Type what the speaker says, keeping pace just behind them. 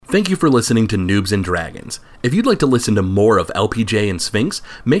Thank you for listening to Noobs and Dragons. If you'd like to listen to more of LPJ and Sphinx,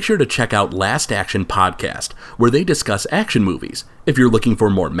 make sure to check out Last Action Podcast, where they discuss action movies. If you're looking for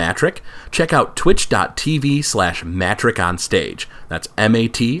more Matrick, check out twitch.tv/MatrickOnStage. That's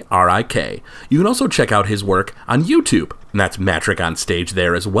MATRIK. You can also check out his work on YouTube, and that's Matrick on Stage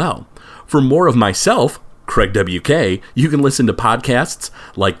there as well. For more of myself, Craig WK, you can listen to podcasts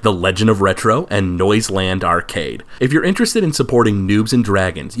like The Legend of Retro and Noiseland Arcade. If you're interested in supporting Noobs and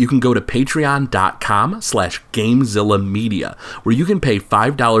Dragons, you can go to patreon.com/GameZilla Media, where you can pay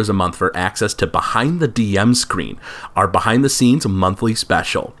 $5 a month for access to Behind the DM Screen, our behind-the-scenes monthly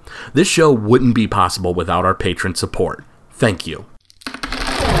special. This show wouldn't be possible without our patron support. Thank you.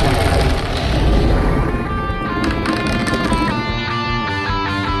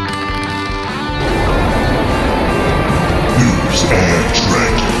 And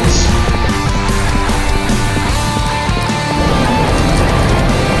Dragons.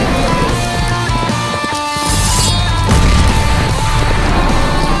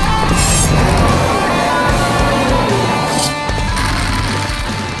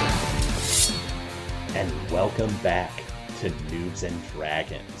 And welcome back to Noobs and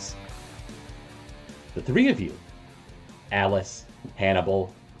Dragons. The three of you, Alice,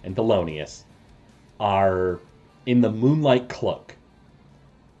 Hannibal, and Thelonious, are in the Moonlight Cloak.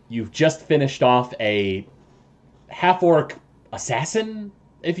 You've just finished off a half-orc assassin,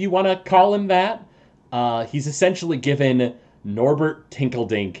 if you want to call him that. He's essentially given Norbert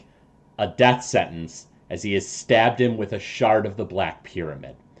Tinkledink a death sentence as he has stabbed him with a shard of the Black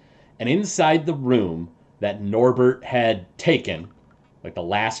Pyramid. And inside the room that Norbert had taken, like the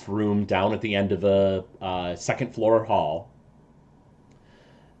last room down at the end of the second floor hall,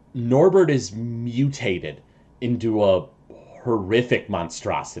 Norbert is mutated into a horrific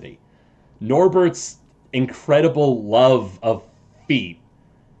monstrosity. Norbert's incredible love of feet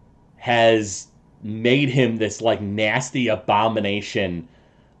has made him this like nasty abomination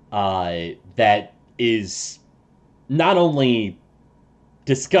that is not only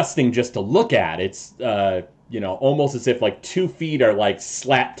disgusting just to look at, it's almost as if like 2 feet are like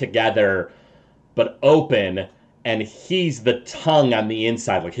slapped together but open, and he's the tongue on the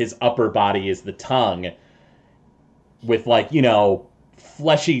inside, like his upper body is the tongue, with like,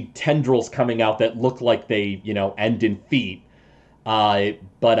 fleshy tendrils coming out that look like they, end in feet. But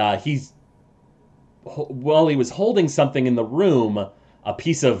he was holding something in the room, a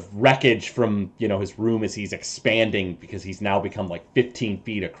piece of wreckage from, his room as he's expanding, because he's now become like 15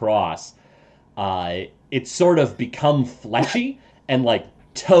 feet across. It's sort of become fleshy, and like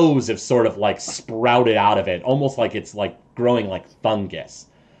toes have sort of like sprouted out of it, almost like it's like growing like fungus.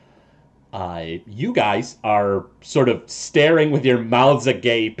 You guys are sort of staring with your mouths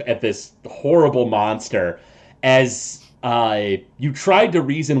agape at this horrible monster as you tried to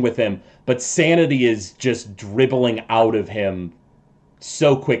reason with him, but sanity is just dribbling out of him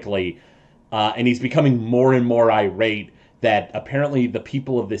so quickly, and he's becoming more and more irate that apparently the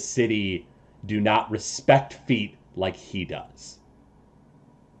people of this city do not respect feet like he does.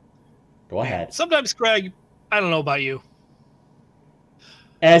 Go ahead. Sometimes, Craig, I don't know about you.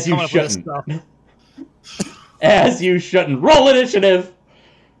 As you shouldn't. As you shouldn't. Roll initiative!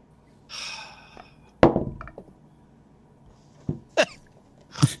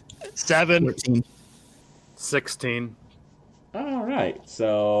 Seven. 14. 16. Alright,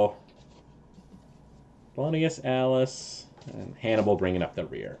 so Thelonious, Alice, and Hannibal bringing up the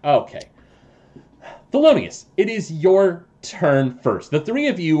rear. Okay. Thelonious, it is your turn first. The three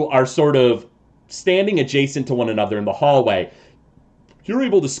of you are sort of standing adjacent to one another in the hallway. You're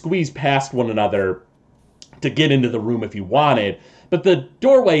able to squeeze past one another to get into the room if you wanted, but the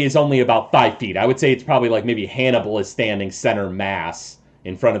doorway is only about 5 feet. I would say it's probably like maybe Hannibal is standing center mass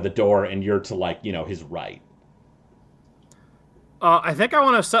in front of the door, and you're to like, his right. I think I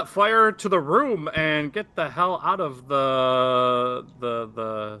want to set fire to the room and get the hell out of the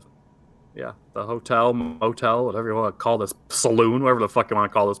hotel, motel, whatever you want to call this, saloon, whatever the fuck you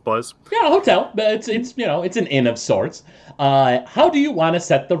want to call this place. Yeah, hotel, but it's an inn of sorts. How do you want to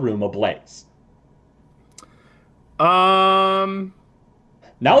set the room ablaze? Now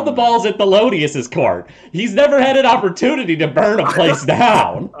the ball's at Thelonious's court. He's never had an opportunity to burn a place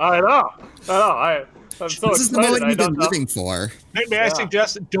down. I know. I'm so This is the moment you've been living for. May I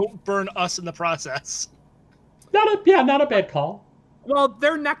suggest don't burn us in the process? Not a bad call. Well,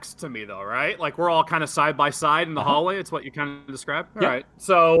 they're next to me, though, right? Like, we're all kind of side by side in the hallway. It's what you kind of described. All right.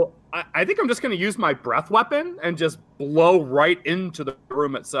 So I think I'm just going to use my breath weapon and just blow right into the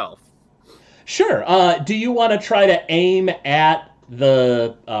room itself. Sure. Do you want to try to aim at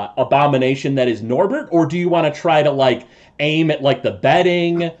the abomination that is Norbert, or do you want to try to like aim at like the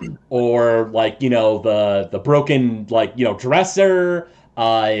bedding or like the broken dresser?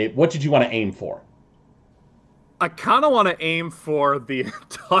 What did you want to aim for? I kind of want to aim for the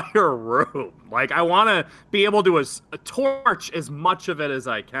entire room. Like, I want to be able to torch as much of it as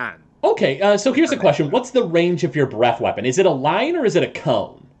I can. Okay, so here's a question. What's the range of your breath weapon? Is it a line or is it a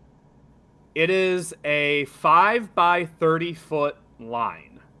cone? It is a 5 by 30 foot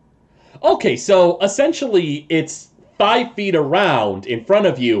line. Okay, so essentially it's 5 feet around in front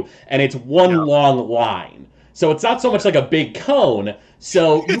of you, and it's one long line. So it's not so much like a big cone.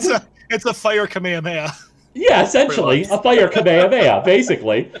 So it's a fire Kamehameha. Yeah, essentially a fire Kamehameha,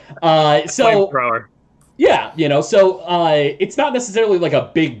 basically. Yeah, it's not necessarily like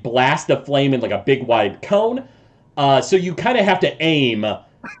a big blast of flame in like a big wide cone. So you kind of have to aim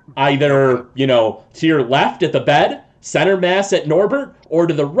either, to your left at the bed, center mass at Norbert, or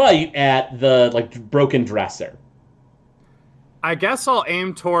to the right at the broken dresser. I guess I'll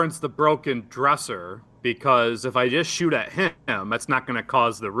aim towards the broken dresser, because if I just shoot at him, that's not going to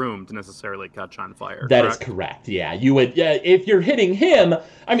cause the room to necessarily catch on fire. That is correct, yeah. You would, if you're hitting him,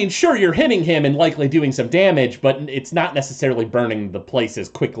 I mean, sure, you're hitting him and likely doing some damage, but it's not necessarily burning the place as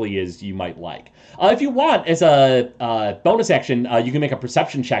quickly as you might like. If you want, as a bonus action, you can make a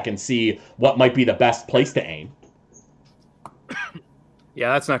perception check and see what might be the best place to aim.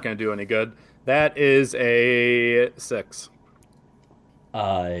 Yeah, that's not going to do any good. That is a 6.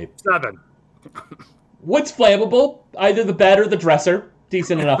 7. Wood's flammable, either the bed or the dresser.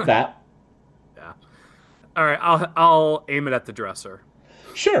 Decent enough that. Yeah. All right, I'll aim it at the dresser.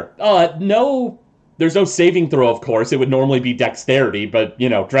 Sure. There's no saving throw, of course. It would normally be dexterity, but,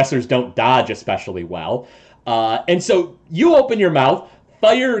 dressers don't dodge especially well. And so you open your mouth,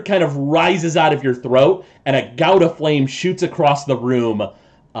 fire kind of rises out of your throat, and a gout of flame shoots across the room.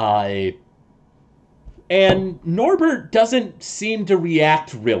 And Norbert doesn't seem to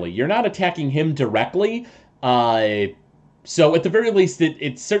react, really. You're not attacking him directly. So at the very least,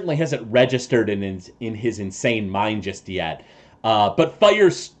 it certainly hasn't registered in his insane mind just yet. But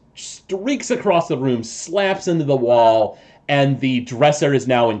fire streaks across the room, slaps into the wall, and the dresser is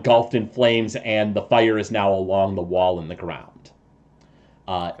now engulfed in flames, and the fire is now along the wall and the ground.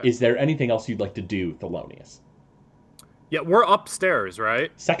 Okay. Is there anything else you'd like to do, Thelonious? Yeah, we're upstairs,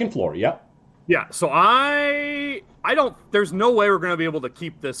 right? Second floor, yep. Yeah, so I don't. There's no way we're gonna be able to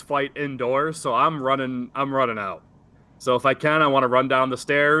keep this fight indoors. So I'm running out. So if I can, I want to run down the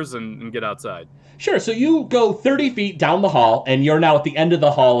stairs and get outside. Sure. So you go 30 feet down the hall, and you're now at the end of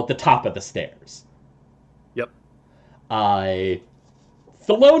the hall at the top of the stairs. Yep.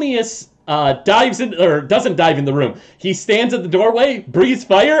 Thelonious dives in, or doesn't dive in the room. He stands at the doorway, breathes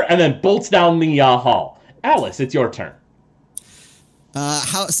fire, and then bolts down the hall. Alice, it's your turn.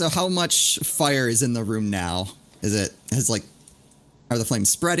 How much fire is in the room now? Are the flames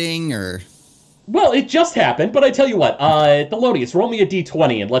spreading, or? Well, it just happened, but I tell you what, Thelonious, roll me a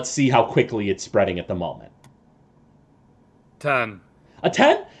d20 and let's see how quickly it's spreading at the moment. 10. A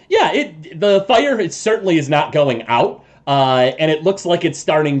 10? Yeah, the fire certainly is not going out, and it looks like it's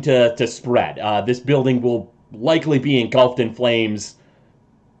starting to spread. This building will likely be engulfed in flames,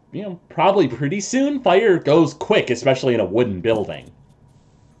 probably pretty soon. Fire goes quick, especially in a wooden building.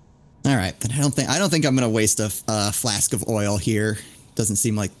 All right, then I don't think I'm going to waste a flask of oil here. Doesn't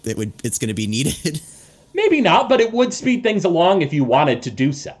seem like it's going to be needed. Maybe not, but it would speed things along if you wanted to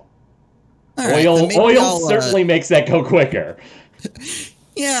do so. Right, oil certainly makes that go quicker.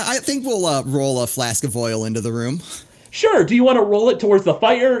 Yeah, I think we'll roll a flask of oil into the room. Sure. Do you want to roll it towards the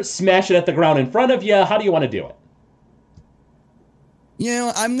fire, smash it at the ground in front of you? How do you want to do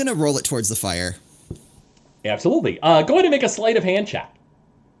it? I'm going to roll it towards the fire. Absolutely. Go ahead and make a sleight of hand check.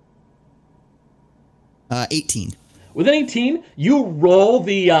 18. With an 18, you roll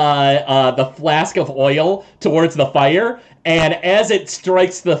the flask of oil towards the fire, and as it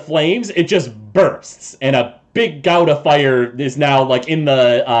strikes the flames, it just bursts, and a big gout of fire is now in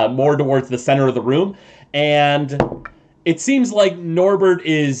the more towards the center of the room, and it seems like Norbert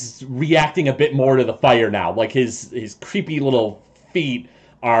is reacting a bit more to the fire now. His creepy little feet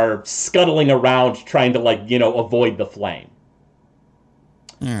are scuttling around trying to avoid the flame.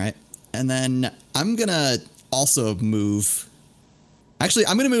 All right. And then I'm going to also move. Actually,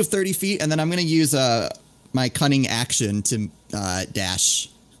 I'm going to move 30 feet, and then I'm going to use my cunning action to dash.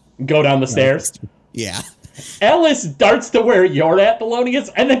 Go down the stairs? Yeah. Alice darts to where you're at, Thelonious,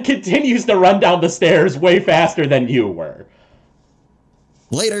 and then continues to run down the stairs way faster than you were.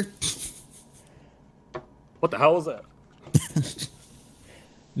 Later. What the hell is that?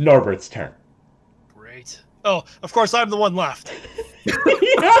 Norbert's turn. Great. Oh, of course, I'm the one left. Yeah,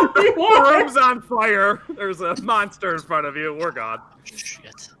 you The are. room's on fire. There's a monster in front of you. We're gone.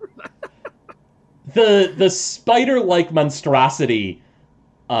 Shit. The spider-like monstrosity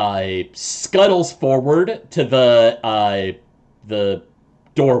scuttles forward to the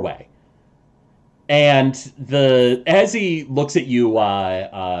doorway, and as he looks at you,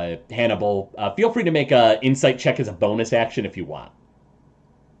 Hannibal, feel free to make a insight check as a bonus action if you want.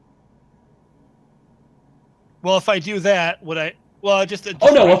 Well, if I do that, would I? Well, just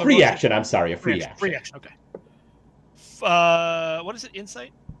Oh no, a have free motion. action. I'm sorry, a free action. Free action. Okay. What is it?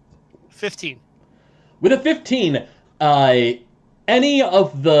 Insight. 15. With a 15, any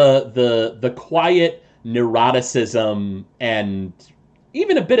of the quiet neuroticism and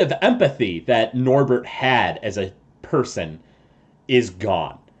even a bit of empathy that Norbert had as a person is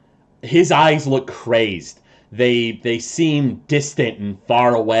gone. His eyes look crazed. They seem distant and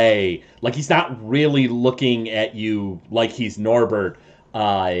far away, like he's not really looking at you like he's Norbert.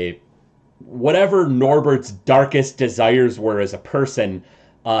 Whatever Norbert's darkest desires were as a person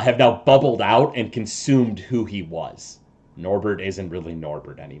have now bubbled out and consumed who he was. Norbert isn't really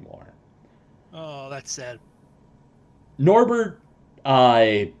Norbert anymore. Oh, that's sad. Norbert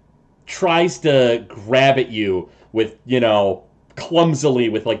tries to grab at you with, clumsily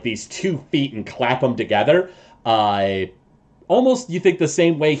with like these 2 feet and clap them together. Almost you think the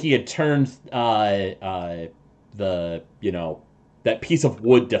same way he had turned that piece of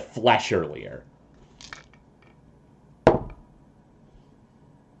wood to flesh earlier.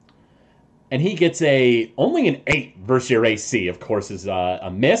 And he gets only an 8 versus your AC, of course, is a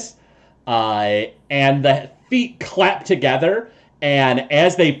miss. And the feet clap together, and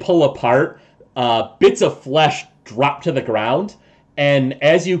as they pull apart, bits of flesh drop to the ground. And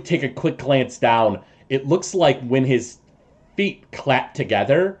as you take a quick glance down, it looks like when his feet clap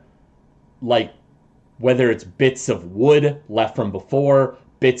together, like whether it's bits of wood left from before,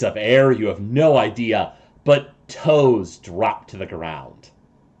 bits of air, you have no idea, but toes drop to the ground.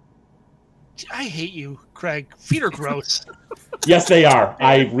 I hate you, Craig. Feet are gross. Yes, they are.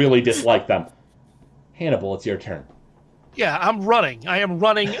 I really dislike them. Hannibal, it's your turn. Yeah, I'm running. I am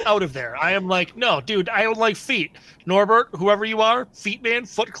running out of there. I am like, no, dude, I don't like feet. Norbert, whoever you are, Feet Man,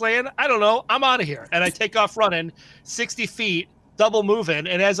 Foot Clan, I don't know. I'm out of here. And I take off running 60 feet, double moving.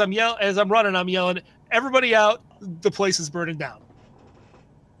 And as I'm running, I'm yelling, everybody out. The place is burning down.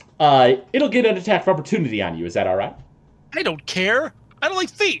 It'll get an attack of opportunity on you. Is that all right? I don't care. I don't like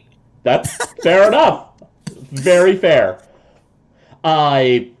feet. That's fair enough. Very fair.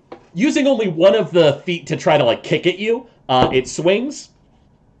 Using only one of the feet to try to kick at you, it swings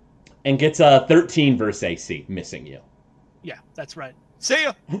and gets a 13 versus AC, missing you. Yeah, that's right. See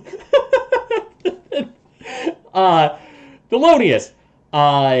ya. Thelonious,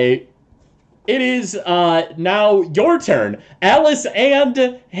 it is now your turn. Alice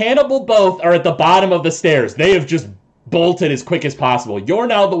and Hannibal both are at the bottom of the stairs. They have just bolted as quick as possible. You're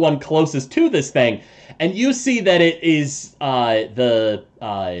now the one closest to this thing, and you see that it is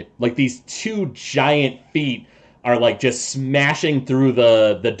these 2 giant feet are just smashing through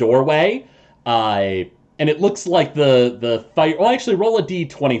the doorway, and it looks like the fire. Well, actually, roll a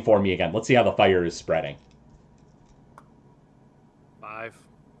d20 for me again. Let's see how the fire is spreading. 5.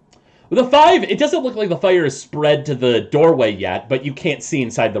 With a 5, it doesn't look like the fire is spread to the doorway yet, but you can't see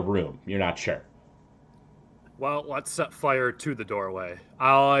inside the room. You're not sure. Well, let's set fire to the doorway.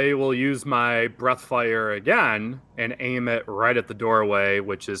 I will use my breath fire again and aim it right at the doorway,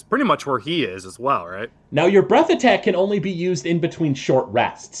 which is pretty much where he is as well, right? Now, your breath attack can only be used in between short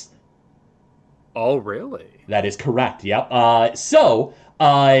rests. Oh, really? That is correct, yep. So,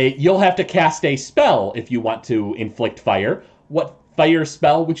 you'll have to cast a spell if you want to inflict fire. What fire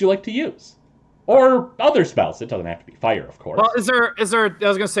spell would you like to use? Or other spells. It doesn't have to be fire, of course. Well, is there, I was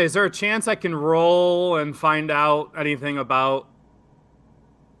going to say, is there a chance I can roll and find out anything about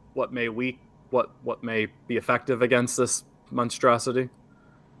what may be effective against this monstrosity?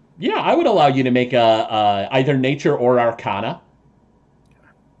 Yeah, I would allow you to make either nature or arcana.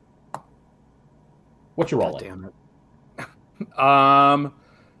 What's your roll? Damn it.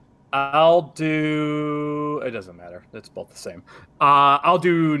 I'll do... It doesn't matter. It's both the same. I'll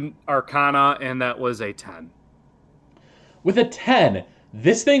do Arcana, and that was a 10. With a 10,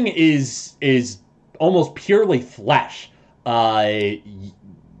 this thing is almost purely flesh.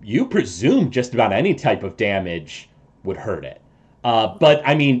 You presume just about any type of damage would hurt it. But,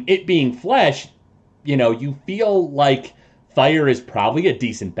 I mean, it being flesh, you feel like fire is probably a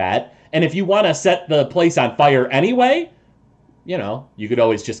decent bet. And if you want to set the place on fire anyway... you could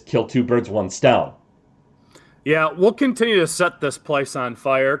always just kill 2 birds, 1 stone. Yeah, we'll continue to set this place on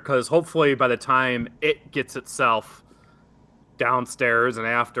fire, because hopefully by the time it gets itself downstairs, and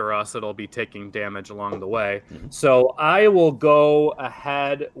after us, it'll be taking damage along the way. Mm-hmm. So I will go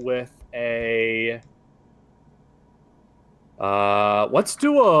ahead with a... let's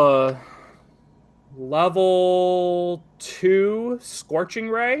do a level 2 Scorching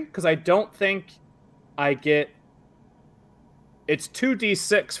Ray, because I don't think I get... It's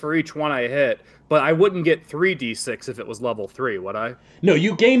 2d6 for each one I hit, but I wouldn't get 3d6 if it was level 3, would I? No,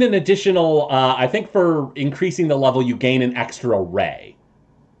 you gain an additional, I think for increasing the level, you gain an extra ray.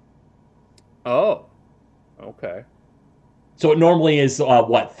 Oh, okay. So it normally is,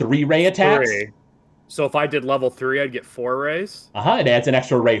 3 ray attacks? 3. So if I did level 3, I'd get 4 rays? It adds an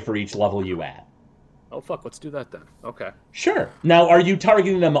extra ray for each level you add. Oh, fuck, let's do that then. Okay. Sure. Now, are you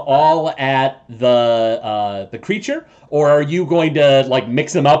targeting them all at the creature, or are you going to, like,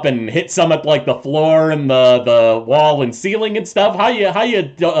 mix them up and hit some at, like, the floor and the wall and ceiling and stuff? How you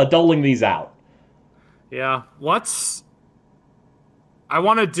doling these out? Yeah, I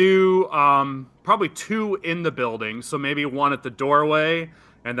want to do probably 2 in the building, so maybe 1 at the doorway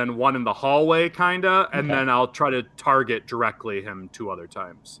and then 1 in the hallway, kinda, and then I'll try to target directly him 2 other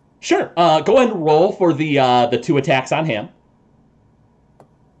times. Sure. Go ahead and roll for the 2 attacks on him.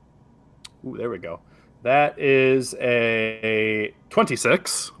 Ooh, there we go. That is a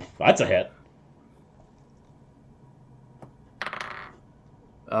 26. That's a hit.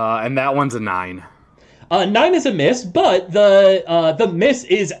 And that one's a 9. 9 is a miss, but the miss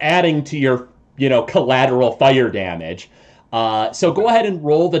is adding to your collateral fire damage. So go ahead and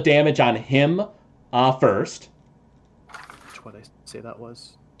roll the damage on him first. What did I say that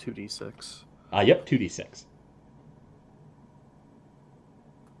was? 2d6. Yep, 2d6.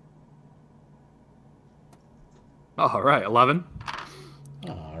 All right, 11.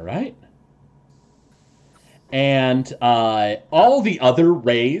 All right. And all the other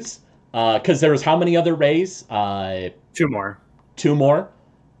rays, because there was how many other rays? 2 more. 2 more.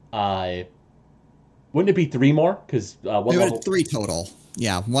 Wouldn't it be 3 more? Because what level? 3 total.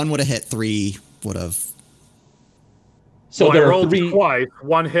 Yeah, 1 would have hit, 3 would have. So well, there I rolled are 3. Twice,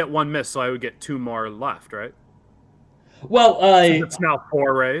 1 hit, 1 miss, so I would get 2 more left, right? Well, it's now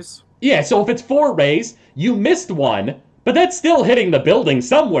 4 rays. Yeah, so if it's 4 rays, you missed 1, but that's still hitting the building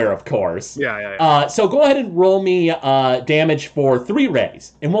somewhere, of course. Yeah. So go ahead and roll me damage for 3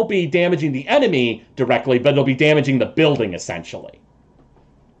 rays. It won't be damaging the enemy directly, but it'll be damaging the building, essentially.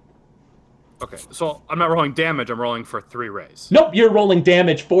 Okay, so I'm not rolling damage, I'm rolling for 3 rays. Nope, you're rolling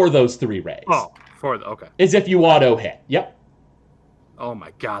damage for those 3 rays. Oh, okay. As if you auto-hit, yep. Oh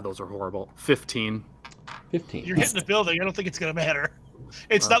my god, those are horrible. 15. 15. You're hitting the building, I don't think it's going to matter.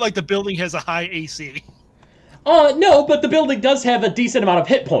 It's not like the building has a high AC. No, but the building does have a decent amount of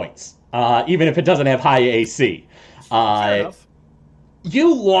hit points, even if it doesn't have high AC. Fair enough.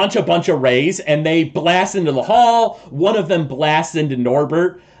 You launch a bunch of rays, and they blast into the hall. One of them blasts into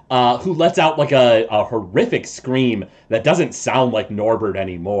Norbert, who lets out like a horrific scream that doesn't sound like Norbert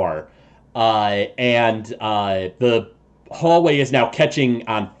anymore. And the hallway is now catching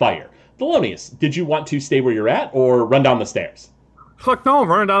on fire. Thelonious, did you want to stay where you're at, or run down the stairs? Fuck no, I'm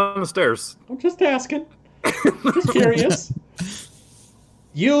running down the stairs. I'm just asking. Just curious.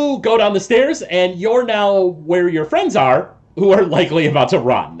 You go down the stairs, and you're now where your friends are, who are likely about to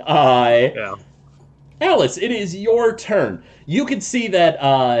run. Yeah. Alice, it is your turn. You can see that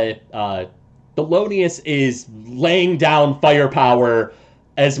Thelonious is laying down firepower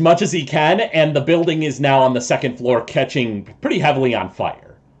as much as he can, and the building is now on the 2nd floor catching pretty heavily on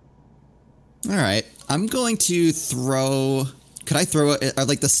fire. All right. I'm going to throw... Could I throw it? Are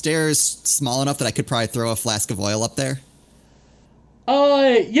like the stairs small enough that I could probably throw a flask of oil up there?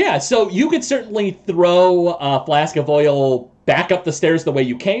 Yeah, so you could certainly throw a flask of oil back up the stairs the way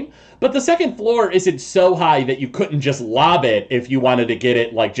you came, but the 2nd floor isn't so high that you couldn't just lob it if you wanted to get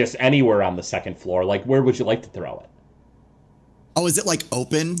it, like, just anywhere on the 2nd floor. Like, where would you like to throw it? Oh, is it, like,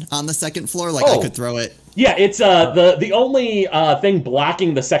 open on the 2nd floor? Like, I could throw it... Yeah, it's the only thing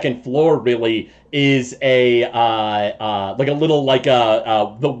blocking the 2nd floor really is a like a little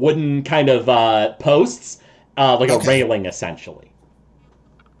the wooden kind of posts, like a railing essentially.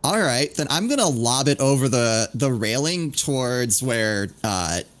 All right, then I'm gonna lob it over the railing towards where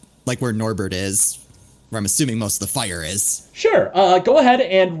where Norbert is, where I'm assuming most of the fire is. Sure. Go ahead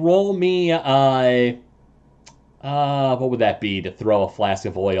and roll me what would that be to throw a flask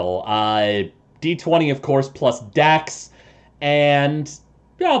of oil? D20, of course, plus Dex, and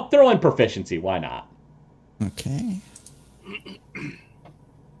throw in proficiency. Why not? Okay.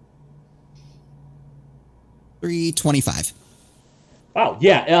 325. Wow,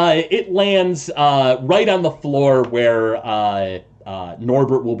 yeah, it lands right on the floor where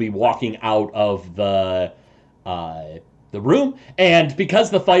Norbert will be walking out of the the room, and because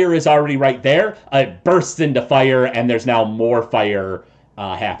the fire is already right there, it bursts into fire, and there's now more fire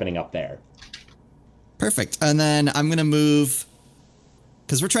happening up there. Perfect. And then I'm going to move,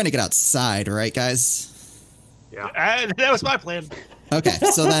 because we're trying to get outside, right, guys? Yeah. That was my plan. Okay,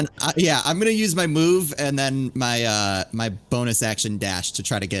 so then, I'm going to use my move and then my my bonus action dash to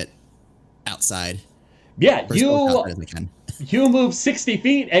try to get outside. Yeah, Or as close outside as I can. you move 60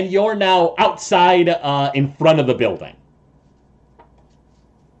 feet, and you're now outside in front of the building.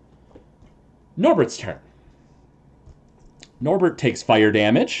 Norbert's turn. Norbert takes fire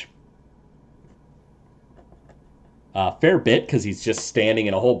damage. A fair bit, because he's just standing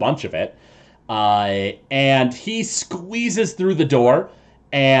in a whole bunch of it. And he squeezes through the door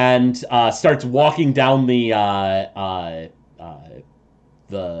and starts walking down the hall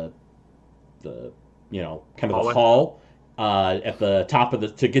at the top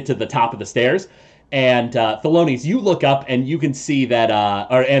of to get to the top of the stairs. And Thelonious, you look up and you can see that,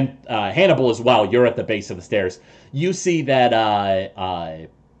 Hannibal as well. You're at the base of the stairs. You see that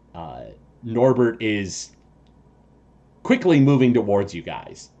Norbert is quickly moving towards you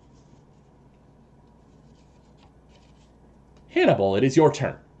guys. Hannibal, it is your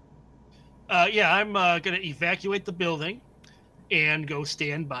turn. I'm going to evacuate the building and go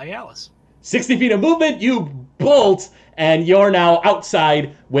stand by Alice. 60 feet of movement, you bolt, and you're now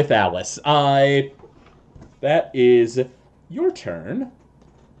outside with Alice. That is your turn.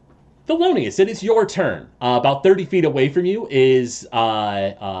 Thelonious, it is your turn. About 30 feet away from you is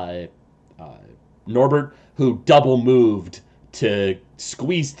Norbert, who double moved to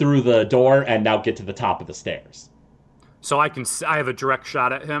squeeze through the door and now get to the top of the stairs. So I have a direct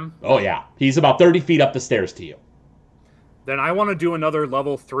shot at him. Oh, yeah. He's about 30 feet up the stairs to you. Then I want to do another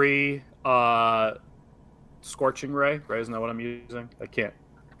level 3 Scorching Ray. Right? Isn't that what I'm using? I can't.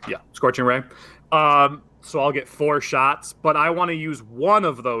 Yeah, Scorching Ray. So I'll get 4 shots, but I want to use one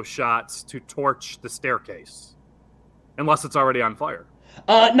of those shots to torch the staircase. Unless it's already on fire.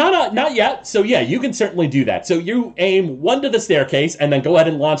 Not yet. So, yeah, you can certainly do that. So you aim one to the staircase and then go ahead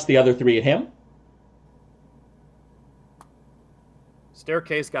and launch the other 3 at him.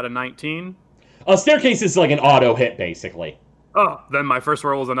 Staircase got a 19. Staircase is like an auto hit, basically. Oh, then my first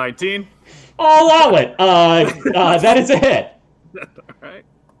roll was a 19. I'll allow it. That is a hit. All right.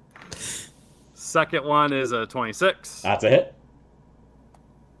 Second one is a 26. That's a hit.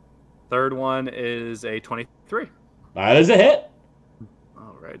 Third one is a 23. That is a hit.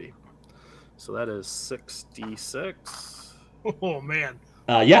 Alrighty. So that is 6d6. Oh, man.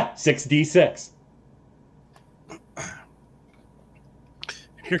 6d6.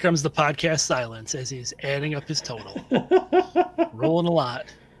 Here comes the podcast silence as he's adding up his total. Rolling a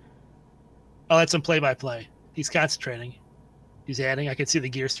lot. Oh, that's some play-by-play. He's concentrating. He's adding. I can see the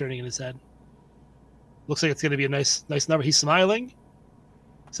gears turning in his head. Looks like it's going to be a nice number. He's smiling.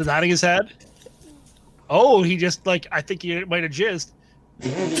 So nodding his head. Oh, he just, I think he might have jizzed.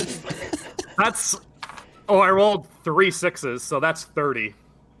 I rolled 3 6s, so that's 30.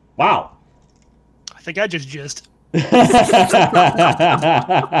 Wow. I think I just jizzed.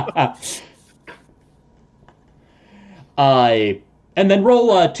 And then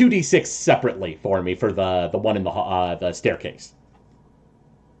roll 2d6 separately for me for the one in the staircase.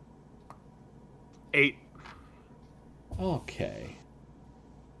 8. Okay.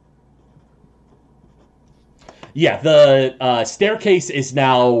 Yeah, the staircase is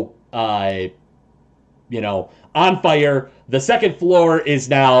now, on fire. The second floor is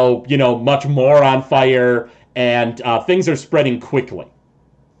now, much more on fire, and things are spreading quickly.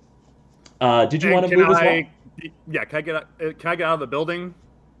 Did you want to move as well? Yeah, can I get out of the building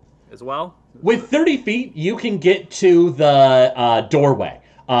as well? With 30 feet, you can get to the doorway.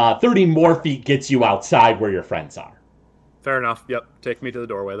 30 more feet gets you outside where your friends are. Fair enough. Yep, take me to the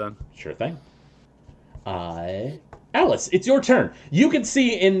doorway then. Sure thing. Alice, it's your turn. You can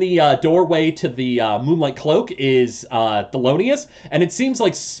see in the doorway to the Moonlight Cloak is Thelonious, and it seems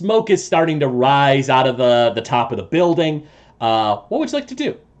like smoke is starting to rise out of the top of the building. What would you like to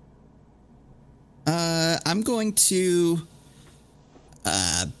do? I'm going to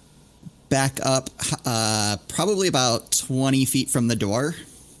back up probably about 20 feet from the door.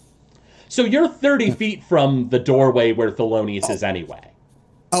 So you're 30 feet from the doorway where Thelonious is anyway.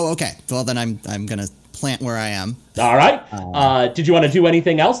 Oh, okay. Well, then I'm going to plant where I am. All right. Did you want to do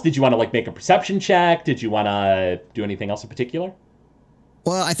anything else? Did you want to make a perception check? Did you want to do anything else in particular?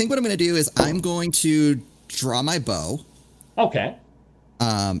 Well, I think what I'm going to do is I'm going to draw my bow. Okay.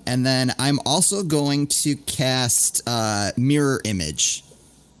 And then I'm also going to cast Mirror Image.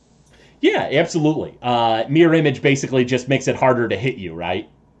 Yeah, absolutely. Mirror Image basically just makes it harder to hit you, right?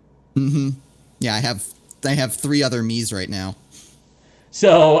 Mm-hmm. Yeah, I have I have 3 other me's right now.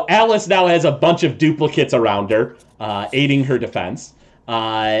 So Alice now has a bunch of duplicates around her, aiding her defense.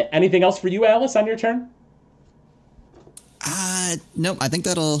 Anything else for you, Alice, on your turn? Nope. I think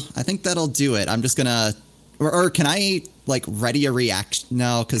that'll do it. I'm just gonna, or can I like ready a reaction?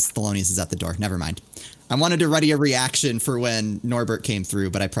 No, because Thelonious is at the door. Never mind. I wanted to ready a reaction for when Norbert came through,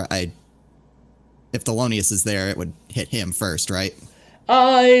 but if Thelonious is there, it would hit him first, right?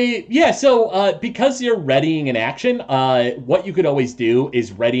 Yeah, so because you're readying an action, what you could always do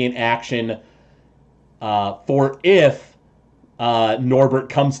is ready an action for if Norbert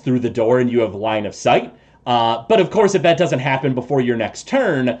comes through the door and you have line of sight. But of course, if that doesn't happen before your next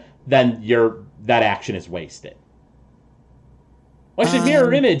turn, then that action is wasted. Well, actually,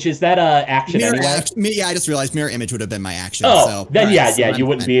 mirror image, is that action anyway? Yeah, I just realized mirror image would have been my action. Oh, so, then right, yeah, you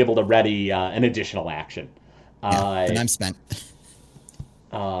wouldn't be able to ready an additional action. Then I'm spent.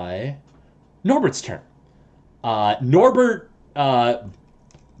 Norbert's turn. Norbert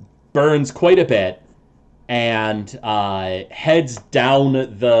burns quite a bit and heads down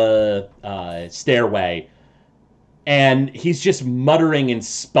the stairway, and he's just muttering and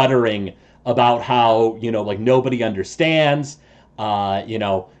sputtering about how, like, nobody understands.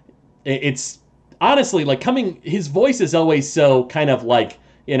 It's honestly like his voice is always so kind of like,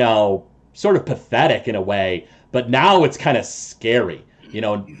 sort of pathetic in a way, but now it's kind of scary.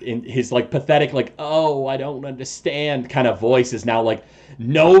 In his like pathetic, like, oh, I don't understand kind of voice is now like,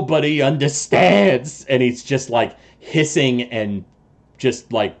 nobody understands. And he's just like hissing and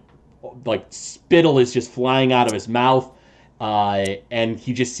just like spittle is just flying out of his mouth. And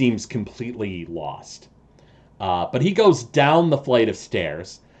he just seems completely lost. But he goes down the flight of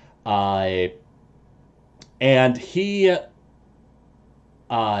stairs. And he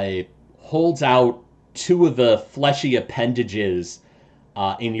holds out 2 of the fleshy appendages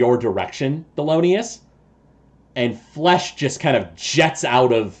in your direction, Thelonious, and flesh just kind of jets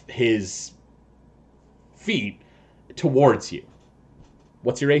out of his feet towards you.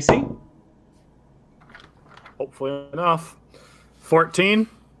 What's your AC? Hopefully enough. 14.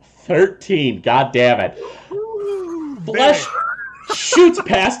 13. God damn it. Flesh shoots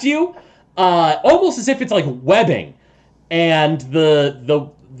past you, almost as if it's like webbing, and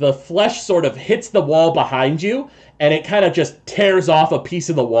the flesh sort of hits the wall behind you, and it kind of just tears off a piece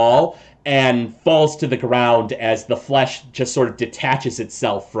of the wall and falls to the ground as the flesh just sort of detaches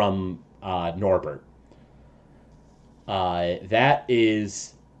itself from Norbert. That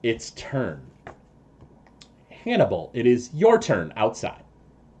is its turn. Hannibal, it is your turn outside.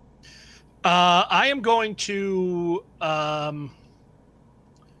 I am going to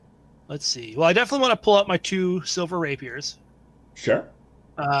let's see. Well, I definitely want to pull out my 2 silver rapiers. Sure.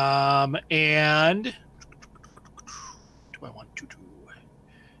 And do I want to do?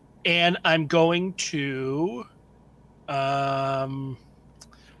 And I'm going to can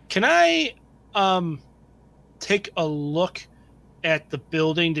I take a look at the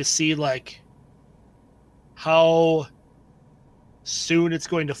building to see like how soon it's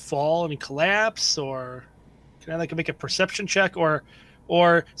going to fall and collapse, or can I like make a perception check or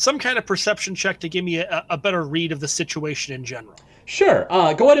some kind of perception check to give me a better read of the situation in general? Sure.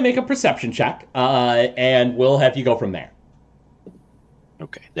 Go ahead and make a perception check, and we'll have you go from there.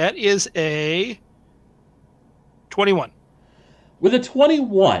 Okay. That is a 21. With a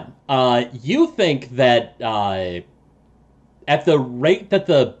 21, you think that at the rate that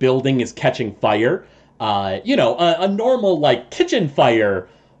the building is catching fire, a normal, like, kitchen fire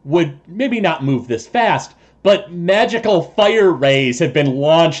would maybe not move this fast, but magical fire rays have been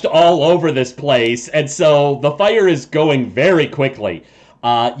launched all over this place, and so the fire is going very quickly.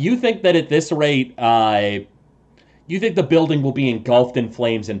 You think that at this rate, you think the building will be engulfed in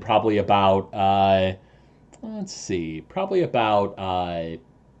flames in probably about, probably about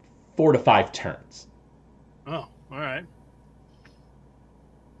 4 to 5 turns. Oh, all right.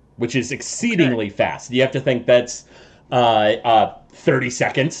 Which is exceedingly fast. You have to think that's 30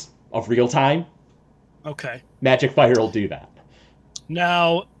 seconds of real time. Okay. Magic fire will do that.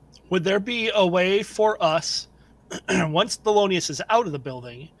 Now, would there be a way for us, once Thelonious is out of the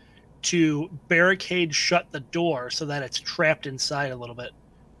building, to barricade shut the door so that it's trapped inside a little bit,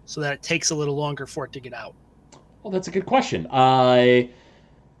 so that it takes a little longer for it to get out? Well, that's a good question.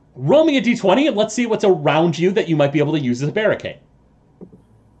 Roll me a d20 and let's see what's around you that you might be able to use as a barricade.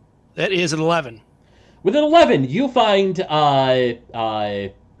 That is an 11. With an 11, you find,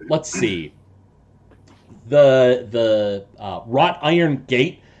 let's see, the wrought iron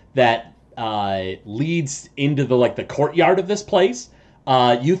gate that leads into the courtyard of this place.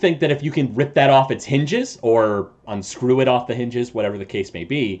 You think that if you can rip that off its hinges or unscrew it off the hinges, whatever the case may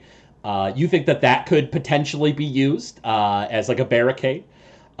be, You think that could potentially be used as like a barricade.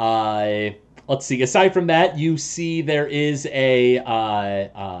 Let's see. Aside from that, you see there is a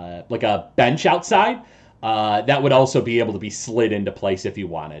like a bench outside that would also be able to be slid into place if you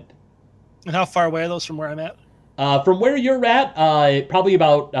wanted. And how far away are those from where I'm at? From where you're at, probably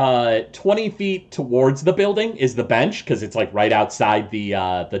about 20 feet towards the building is the bench, because it's like right outside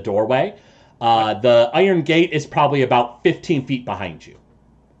the doorway. The iron gate is probably about 15 feet behind you.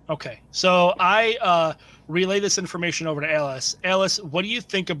 Okay, so I relay this information over to Alice. Alice, what do you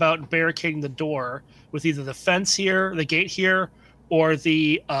think about barricading the door with either the fence here, the gate here, or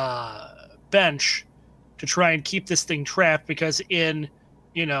the bench to try and keep this thing trapped? Because in,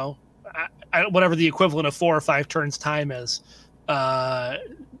 whatever the equivalent of 4 or 5 turns time is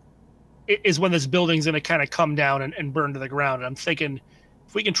when this building's going to kind of come down and burn to the ground. And I'm thinking,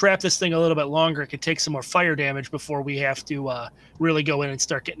 if we can trap this thing a little bit longer, it could take some more fire damage before we have to really go in and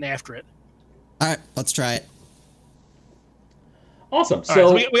start getting after it. All right, let's try it. Awesome.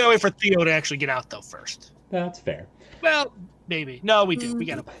 So we gotta wait for Theo to actually get out though first. That's fair. Well, maybe. No, we do. We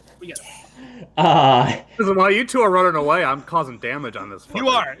gotta. Because while you two are running away, I'm causing damage on this. You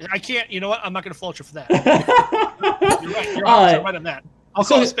are. I can't. You know what? I'm not going to fault you for that. You're right. You're right on that. I'll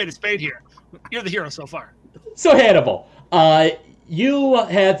call a spade here. You're the hero so far. So Hannibal, you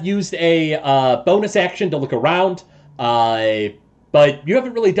have used a bonus action to look around, but you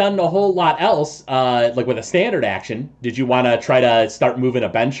haven't really done a whole lot else. Like with a standard action, did you want to try to start moving a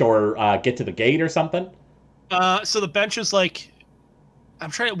bench or get to the gate or something? So the bench is like. I'm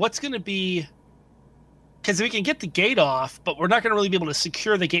trying. What's going to be? Because we can get the gate off, but we're not going to really be able to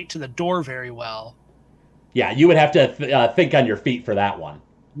secure the gate to the door very well. Yeah, you would have to think on your feet for that one.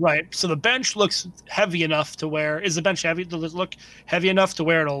 Right. So the bench looks heavy enough to where is the bench heavy? Does it look heavy enough to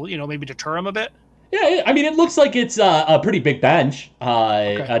where it'll maybe deter him a bit? Yeah, I mean it looks like it's a pretty big bench.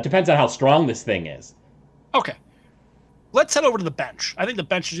 Okay. Depends on how strong this thing is. Okay. Let's head over to the bench. I think the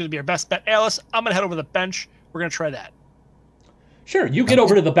bench is going to be our best bet. Alice, I'm going to head over to the bench. We're going to try that. Sure, you get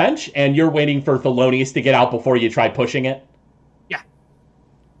over to the bench, and you're waiting for Thelonious to get out before you try pushing it? Yeah.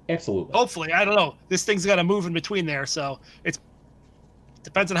 Absolutely. Hopefully, I don't know. This thing's got to move in between there, so it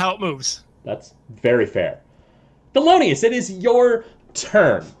depends on how it moves. That's very fair. Thelonious, it is your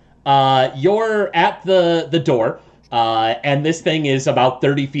turn. You're at the door, and this thing is about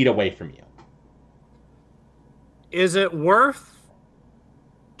 30 feet away from you. Is it worth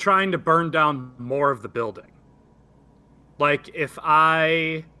trying to burn down more of the building? Like, if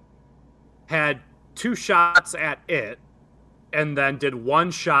I had 2 shots at it and then did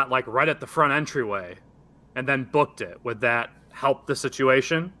 1 shot, like, right at the front entryway and then booked it, would that help the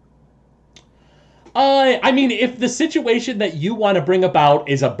situation? I mean, if the situation that you want to bring about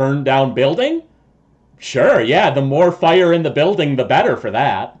is a burned down building, sure, yeah, the more fire in the building, the better for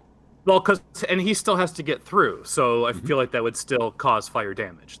that. Well, and he still has to get through, so I feel like that would still cause fire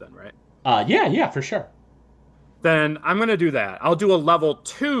damage then, right? Yeah, for sure. Then I'm going to do that. I'll do a level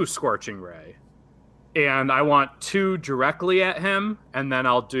 2 Scorching Ray. And I want 2 directly at him, and then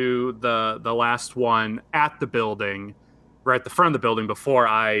I'll do the last one at the building, right at the front of the building before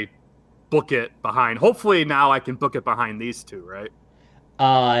I book it behind. Hopefully now I can book it behind these 2, right?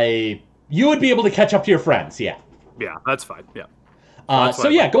 You would be able to catch up to your friends, yeah. Yeah, that's fine, yeah.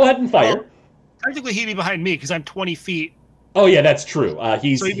 Go ahead and fire. Well, technically he'd be behind me because I'm 20 feet. Oh yeah, that's true.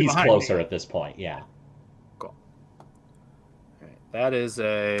 He's closer me at this point, yeah. Cool. Right, that is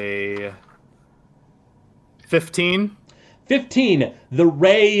a 15. 15. The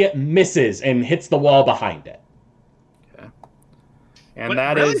ray misses and hits the wall behind it. Okay. And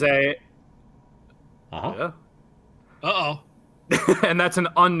that really? Is a... Uh-huh. Yeah. Uh-oh. And that's an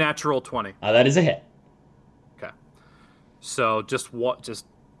unnatural 20. That is a hit. Okay. So just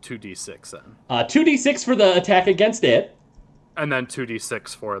 2d6 then. 2d6 for the attack against it. And then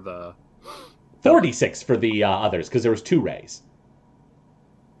 2d6 for the... 4d6 for the others, because there was 2 rays.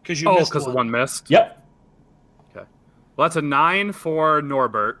 Because you missed because one missed? Yep. Okay. Well, that's a 9 for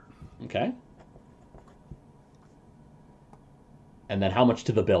Norbert. Okay. And then how much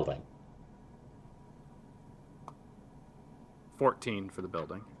to the building? 14 for the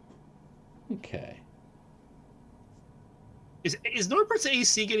building. Okay. Is Norbert's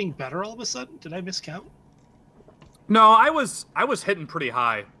AC getting better all of a sudden? Did I miscount? No, I was hitting pretty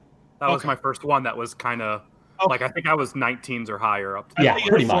high. That was my first one that was kind of like, I think I was 19s or higher up to yeah,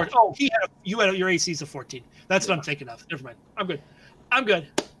 pretty much. Oh, you had your AC's of 14. That's what I'm thinking of. Never mind. I'm good.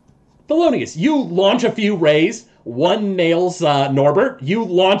 Thelonious, you launch a few rays. One nails Norbert. You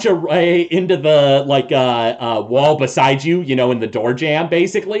launch a ray into the wall beside you, in the door jamb,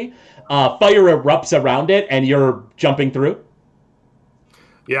 basically. Fire erupts around it, and you're jumping through.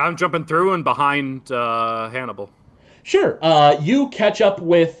 Yeah, I'm jumping through and behind Hannibal. Sure. You catch up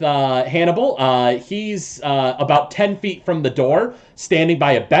with Hannibal. He's about 10 feet from the door, standing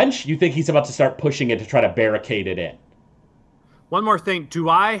by a bench. You think he's about to start pushing it to try to barricade it in. One more thing. Do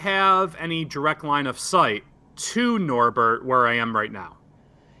I have any direct line of sight to Norbert where I am right now?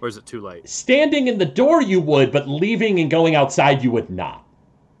 Or is it too late? Standing in the door you would, but leaving and going outside you would not.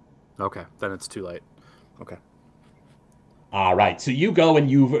 Okay, then it's too late. Okay. All right. So you go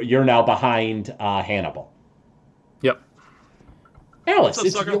and you're now behind Hannibal. Yep. Alice, What's up,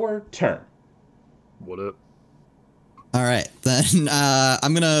 it's sucker? your turn. What up? All right, then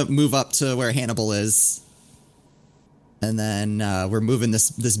I'm gonna move up to where Hannibal is, and then we're moving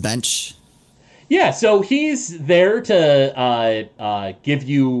this bench. Yeah, so he's there to give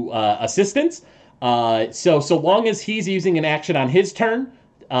you assistance. So long as he's using an action on his turn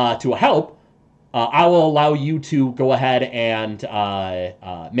to help, I will allow you to go ahead and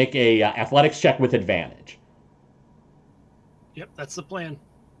make a athletics check with advantage. Yep, that's the plan.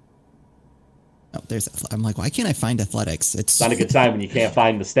 Oh, I'm like, why can't I find athletics? It's not a good sign when you can't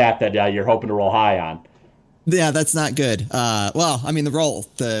find the stat that you're hoping to roll high on. Yeah, that's not good. Well, I mean,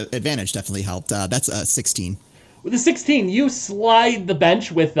 the advantage definitely helped. That's a 16. With a 16, you slide the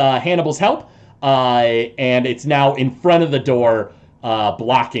bench with Hannibal's help, and it's now in front of the door,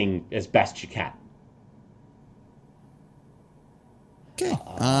 blocking as best you can. Okay.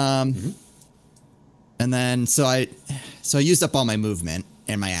 And then so I used up all my movement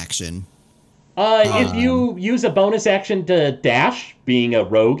and my action. If you use a bonus action to dash, being a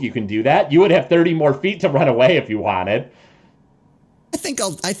rogue, you can do that. You would have 30 more feet to run away if you wanted. I think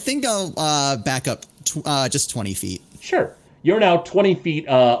I'll back up just 20 feet. Sure. You're now 20 feet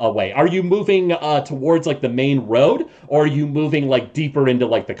away. Are you moving towards like the main road, or are you moving like deeper into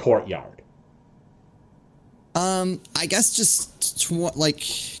like the courtyard? I guess just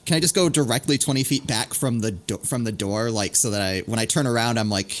can I just go directly 20 feet back from the door, like so that when I turn around, I'm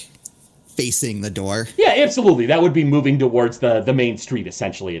like facing the door? Yeah, absolutely. That would be moving towards the main street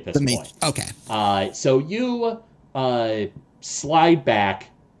essentially at this point. Okay. So you slide back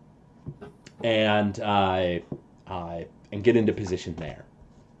and get into position there.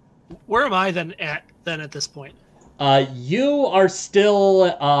 Where am I then at this point? You are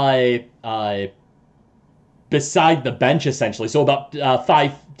still beside the bench essentially, so about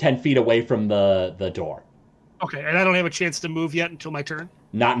 5-10 feet away from the door. Okay, and I don't have a chance to move yet until my turn?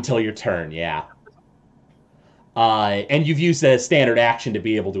 Not until your turn, yeah. And you've used a standard action to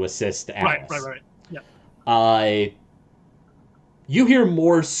be able to assist Alice. Right. Yeah. You hear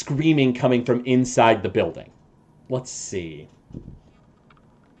more screaming coming from inside the building. Let's see.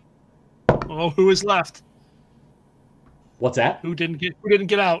 Oh, who is left? What's that? Who didn't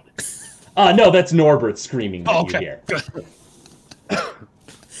get out? No, that's Norbert screaming that you hear. Good.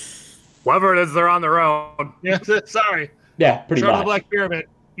 Whoever it is, they're on their own. Yeah, sorry. Yeah, pretty Show much. the Black Pyramid.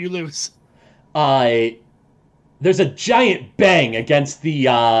 You lose. There's a giant bang against the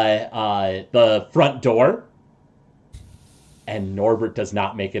front door, and Norbert does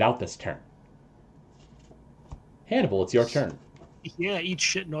not make it out this turn. Hannibal, it's your turn. Yeah, eat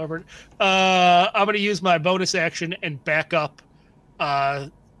shit, Norbert. I'm going to use my bonus action and back up. Let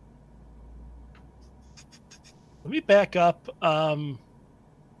me back up.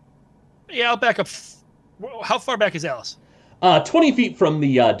 Yeah, I'll back up. How far back is Alice? 20 feet from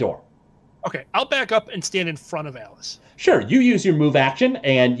the door. Okay, I'll back up and stand in front of Alice. Sure, you use your move action,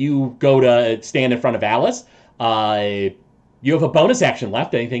 and you go to stand in front of Alice. You have a bonus action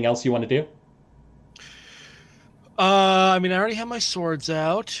left. Anything else you want to do? I mean, I already have my swords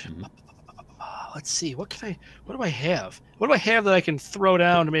out. Mm-hmm. Let's see. What do I have? What do I have that I can throw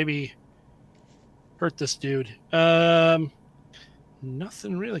down to maybe hurt this dude?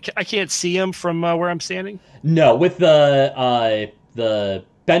 Nothing really. I can't see him from where I'm standing. No, with the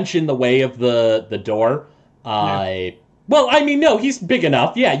bench in the way of the door. Yeah. Well, I mean, no, he's big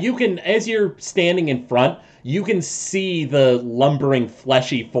enough. Yeah, you can, as you're standing in front, you can see the lumbering,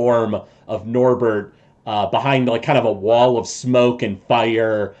 fleshy form of Norbert behind like kind of a wall of smoke and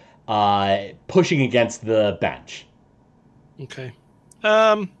fire, pushing against the bench. Okay.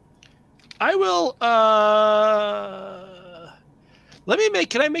 I will.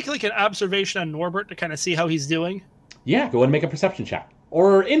 Can I make like an observation on Norbert to kind of see how he's doing? Yeah, go ahead and make a perception check.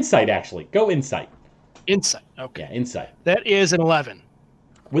 Or insight, actually. Go insight. Insight. Okay. Yeah, insight. That is an 11.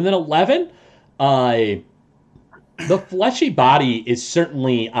 With an 11, the fleshy body is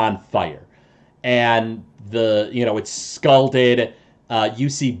certainly on fire. And it's scalded. You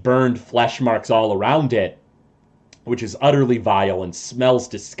see burned flesh marks all around it, which is utterly vile and smells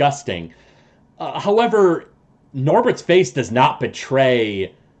disgusting. However, Norbert's face does not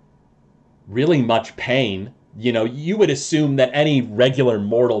betray really much pain. You know, you would assume that any regular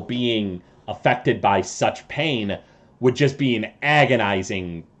mortal being affected by such pain would just be in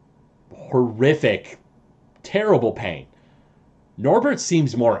agonizing, horrific, terrible pain. Norbert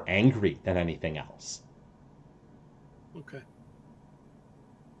seems more angry than anything else. Okay.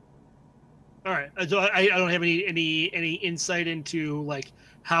 All right. So I don't have any insight into like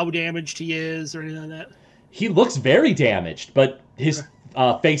how damaged he is or anything like that. He looks very damaged, but his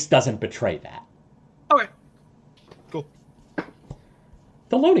face doesn't betray that. Okay. Cool.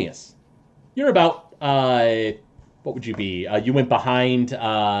 Thelonious, you're about what would you be? You went behind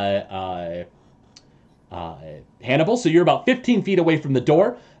Hannibal, so you're about 15 feet away from the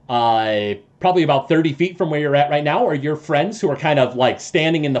door. Probably about 30 feet from where you're at right now are your friends who are kind of like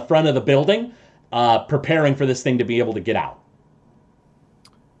standing in the front of the building, preparing for this thing to be able to get out.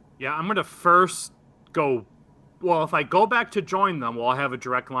 Yeah, I'm going to first go... Well, if I go back to join them, will I have a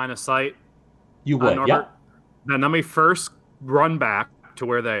direct line of sight? You would, Norbert? yep. Then let me first run back to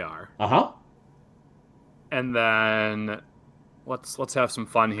where they are. Uh-huh. And then let's have some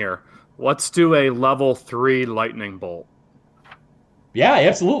fun here. Let's do a level 3 lightning bolt. Yeah,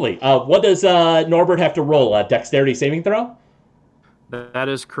 absolutely. What does Norbert have to roll? A dexterity saving throw? That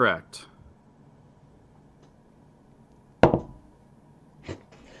is correct.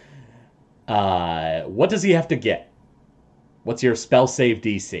 What does he have to get? What's your spell save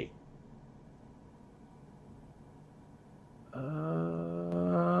DC?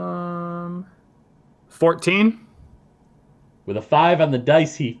 14? With a 5 on the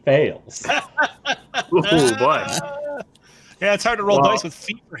dice, he fails. Ooh, boy. Yeah, it's hard to roll dice with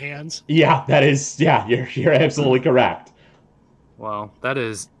feet for hands. Yeah, that is. Yeah, you're absolutely correct. Well, that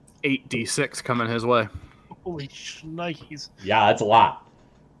is 8d6 coming his way. Holy shnikes. Yeah, that's a lot.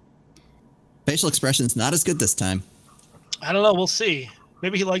 Facial expression's not as good this time. I don't know. We'll see.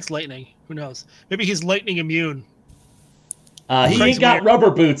 Maybe he likes lightning. Who knows? Maybe he's lightning immune. He ain't got rubber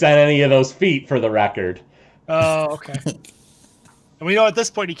boots on any of those feet, for the record. Oh, okay. And we know at this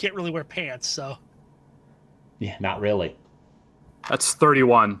point he can't really wear pants, so. Yeah, not really. That's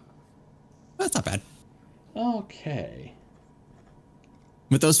 31. That's not bad. Okay.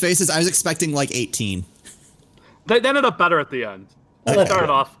 With those faces, I was expecting like 18. They ended up better at the end. Well, It that's started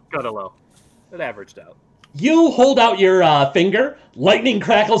good. off kind of low. It averaged out. You hold out your finger, lightning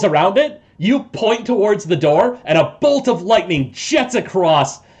crackles around it, you point towards the door, and a bolt of lightning jets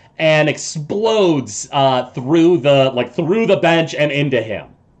across and explodes through the bench and into him.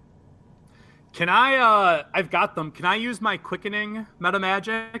 Can I, I've got them. Can I use my quickening meta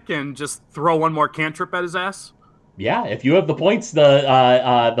magic and just throw one more cantrip at his ass? Yeah, if you have the points,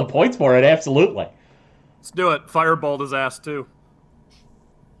 the points for it, absolutely. Let's do it. Firebolt his ass, too.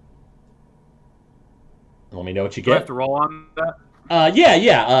 Let me know what you Do I have get. to roll on that?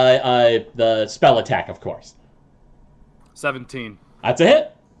 The spell attack, of course. 17. That's a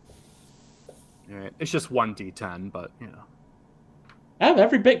hit. All right. It's just 1d10, but, you know.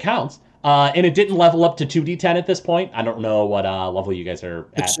 Every bit counts. And it didn't level up to 2d10 at this point. I don't know what level you guys are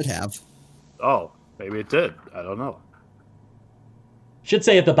It at. should have. Oh, maybe it did. I don't know. Should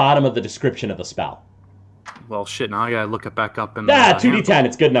say at the bottom of the description of the spell. Well, shit, now I gotta look it back up in 2d10.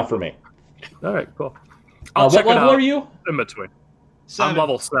 It's good enough for me. All right, cool. I'll What check it level out are you? in between. 7. I'm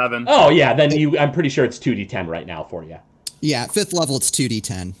level 7. Oh, yeah. Then I'm pretty sure it's 2d10 right now for you. Yeah, 5th level, it's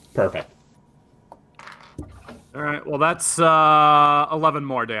 2d10. Perfect. All right, well, that's 11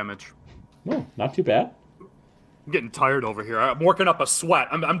 more damage. Oh, not too bad. I'm getting tired over here. I'm working up a sweat.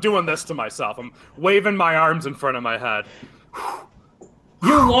 I'm doing this to myself. I'm waving my arms in front of my head.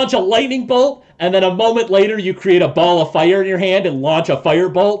 You launch a lightning bolt, and then a moment later you create a ball of fire in your hand and launch a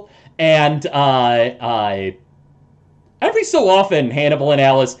firebolt. And every so often, Hannibal and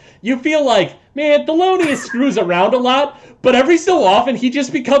Alice, you feel like, man, Thelonious screws around a lot, but every so often he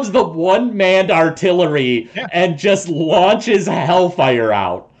just becomes the one-manned artillery and just launches hellfire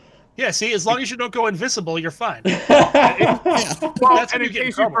out. Yeah, see, as long as you don't go invisible, you're fine. Well, That's and when in you get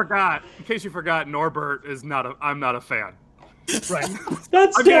in case you forgot, Norbert is not I'm not a fan. Right.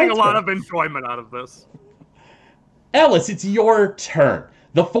 That's I'm getting a lot terrible. of enjoyment out of this. Alice, it's your turn.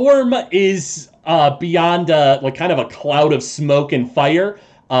 The form is beyond like kind of a cloud of smoke and fire,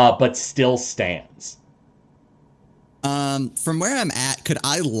 but still stands. From where I'm at, could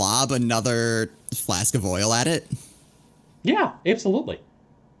I lob another flask of oil at it? Yeah, absolutely.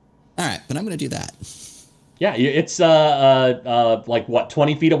 All right, then I'm going to do that. Yeah, it's like what,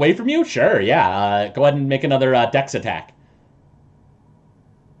 20 feet away from you? Sure, yeah. Go ahead and make another dex attack.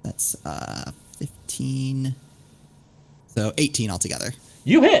 That's 15. So 18 altogether.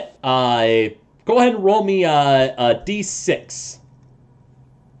 You hit. Go ahead and roll me a d6.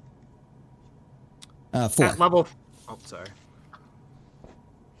 4. At level. Oh, sorry.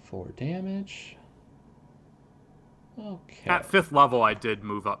 4 damage. Okay. At 5th level, I did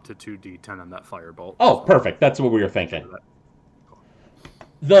move up to 2d10 on that firebolt. Oh, perfect. That's what we were thinking.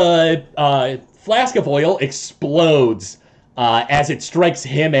 The flask of oil explodes as it strikes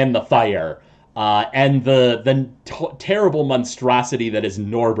him and the fire. And the terrible monstrosity that is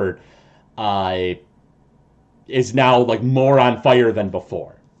Norbert is now like more on fire than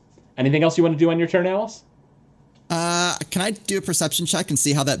before. Anything else you want to do on your turn, Alice? Can I do a perception check and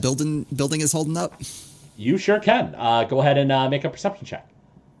see how that building is holding up? You sure can. Go ahead and make a perception check.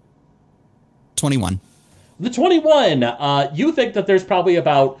 21. The 21, you think that there's probably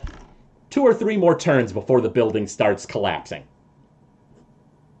about 2 or 3 more turns before the building starts collapsing.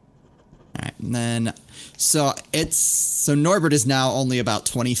 All right, and then so Norbert is now only about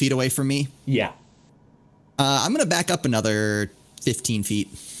 20 feet away from me. Yeah. I'm gonna back up another 15 feet.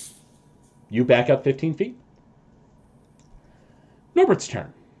 You back up 15 feet. Norbert's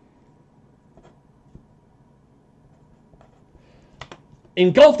turn.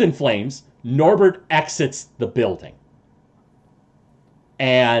 Engulfed in flames, Norbert exits the building.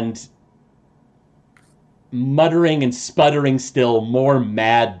 And muttering and sputtering still, more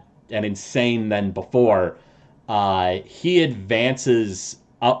mad and insane than before, he advances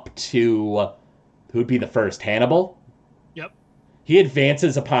up to, who'd be the first, Hannibal? Yep. He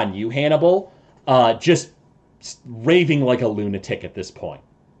advances upon you, Hannibal, just raving like a lunatic at this point.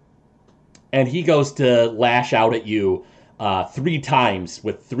 And he goes to lash out at you 3 times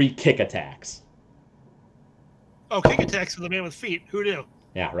with 3 kick attacks. Oh, kick attacks for the man with feet. Who knew?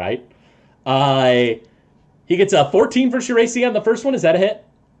 Yeah, right? He gets a 14 versus your AC on the first one. Is that a hit?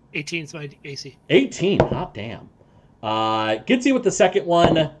 18 is my AC. 18. Hot damn. Gets you with the second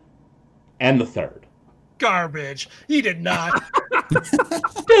one and the third. Garbage. He did not.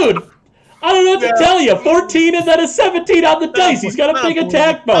 Dude, I don't know what to tell you. 14 and then a 17 on the dice. He's got a big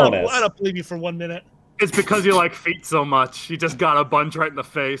attack bonus. I don't believe you for 1 minute. It's because you like feet so much. You just got a bunch right in the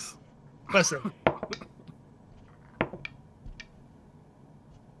face. Listen.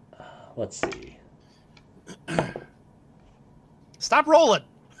 Let's see. Stop rolling.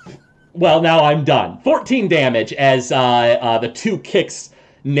 Well, now I'm done. 14 damage as the 2 kicks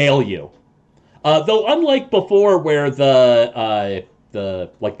nail you. Though unlike before where the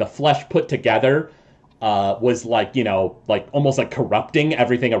flesh put together was like, you know, like almost like corrupting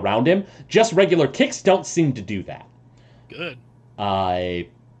everything around him, just regular kicks don't seem to do that. Good.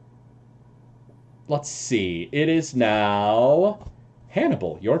 Let's see. It is now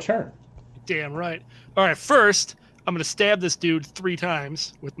Hannibal, your turn. Damn right. All right, first, I'm going to stab this dude 3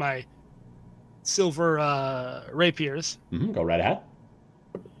 times with my silver rapiers. Go right ahead.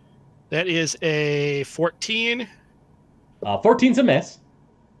 That is a 14. 14's a miss.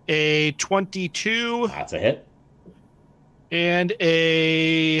 A 22. That's a hit. And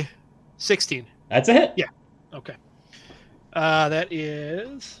a 16. That's a hit. Yeah. Okay. That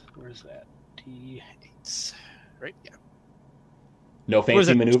is, where's that? D8. Right? Yeah. No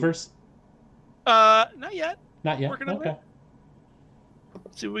fancy maneuvers? Not yet. Not yet. Working on Okay. that.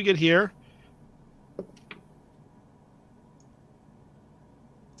 Let's see what we get here.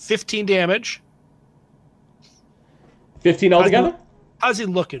 15 damage. 15 altogether? How's he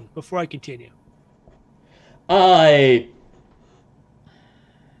looking before I continue? I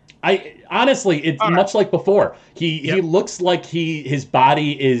honestly, it's All right. much like before. He looks like his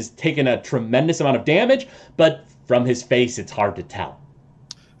body is taking a tremendous amount of damage, but from his face, it's hard to tell.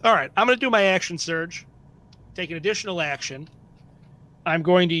 All right, I'm going to do my action surge. Take an additional action. I'm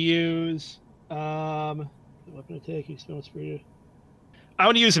going to use weapon attack. I'm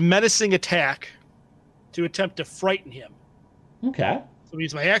going to use a menacing attack to attempt to frighten him. Okay. So I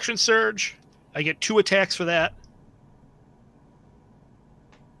use my action surge. I get 2 attacks for that.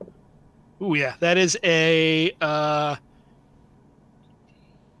 Ooh, yeah. That is a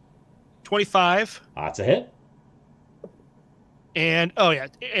 25. That's a hit. And,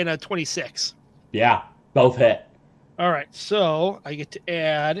 and a 26. Yeah, both hit. All right, so I get to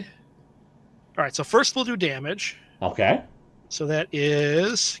add... All right, so first we'll do damage. Okay. So that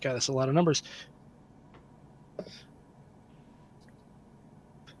is... God, that's a lot of numbers.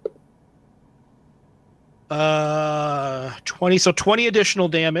 Uh, 20. So 20 additional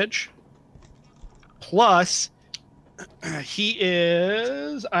damage. Plus, he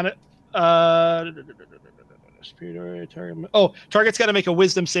is on it. Target's got to make a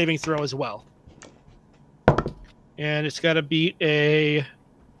wisdom saving throw as well. And it's got to beat a...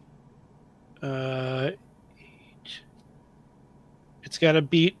 it's got to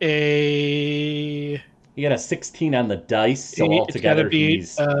beat a He got a 16 on the dice, so It's got altogether to be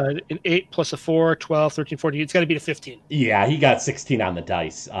he's... an 8 plus a 4, 12, 13, 14. It's got to be a 15. Yeah, he got 16 on the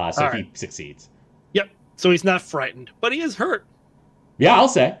dice, so All he right. succeeds. Yep. So he's not frightened, but he is hurt. Yeah, I'll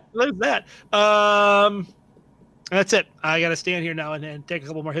say. Look at that. That's it. I got to stand here now and take a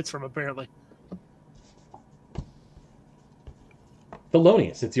couple more hits from him, apparently.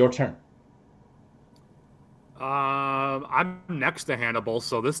 Thelonious, it's your turn. I'm next to Hannibal,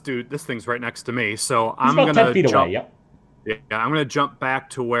 so this thing's right next to me. So He's I'm about gonna 10 feet jump. away, yep. Yeah, I'm gonna jump back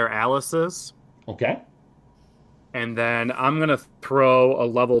to where Alice is, Okay. and then I'm gonna throw a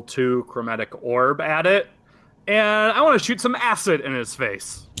level 2 chromatic orb at it, and I want to shoot some acid in his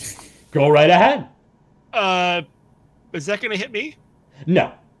face. Go right ahead. Is that going to hit me?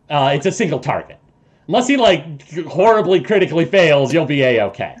 No, it's a single target. Unless he, like, horribly critically fails, you'll be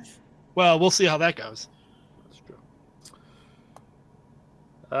A-okay. Well, we'll see how that goes. That's true.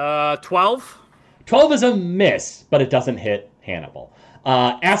 12. 12 is a miss, but it doesn't hit Hannibal.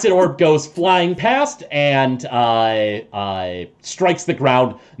 Acid orb goes flying past and strikes the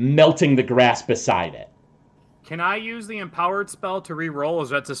ground, melting the grass beside it. Can I use the empowered spell to re-roll, or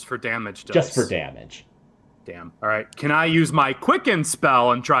is that just for damage dice? Just for damage. Damn. All right. Can I use my quicken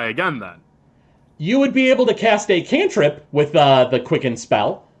spell and try again then? You would be able to cast a cantrip with the quicken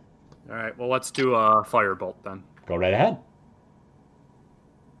spell. All right. Well, let's do a firebolt then. Go right ahead.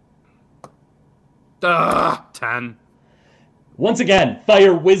 10. Once again,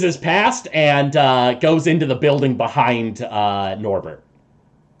 fire whizzes past and goes into the building behind Norbert.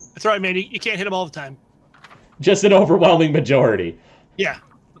 That's all right, man. You can't hit him all the time. Just an overwhelming majority. Yeah.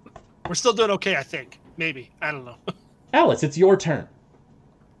 We're still doing okay, I think. Maybe. I don't know. Alice, it's your turn.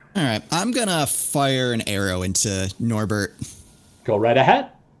 All right, I'm gonna fire an arrow into Norbert. Go right ahead.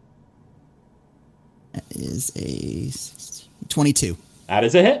 That is a 22. That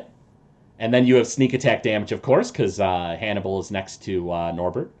is a hit. And then you have sneak attack damage, of course, because Hannibal is next to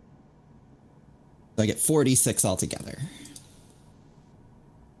Norbert. So I get 46 altogether.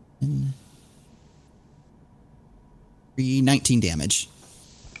 19 damage.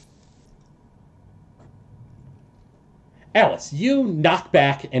 Alice, you knock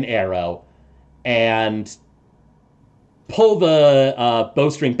back an arrow and pull the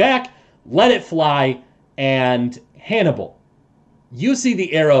bowstring back, let it fly, and Hannibal, you see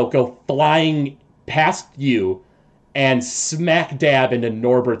the arrow go flying past you and smack dab into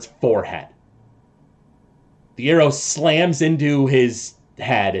Norbert's forehead. The arrow slams into his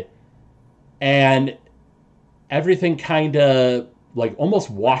head, and everything kind of like almost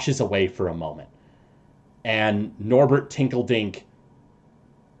washes away for a moment. And Norbert Tinkledink,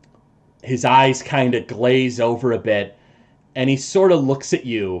 his eyes kind of glaze over a bit, and he sort of looks at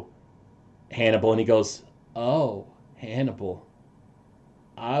you, Hannibal, and he goes, "Oh, Hannibal,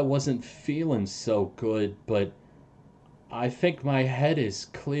 I wasn't feeling so good, but I think my head is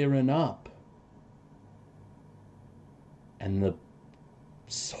clearing up." And the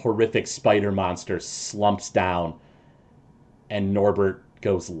horrific spider monster slumps down, and Norbert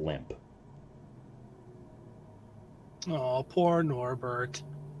goes limp. Oh, poor Norbert.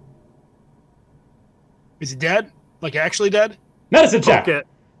 Is he dead? Like actually dead? Medicine check. Okay.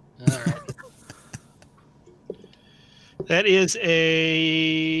 All right. That is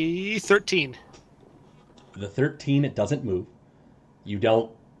a 13. The 13, it doesn't move. You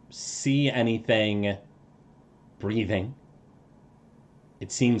don't see anything breathing.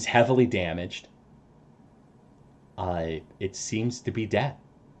 It seems heavily damaged. It seems to be dead.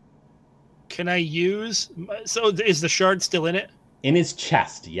 Can I use... So is the shard still in it? In his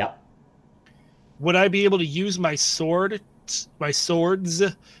chest, yep. Would I be able to use my swords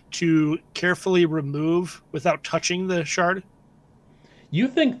to carefully remove without touching the shard? You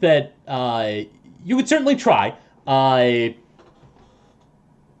think that you would certainly try,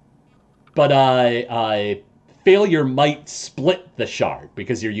 but failure might split the shard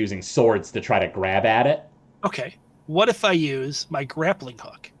because you're using swords to try to grab at it. Okay. What if I use my grappling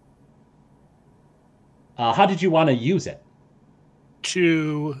hook How did you want to use it?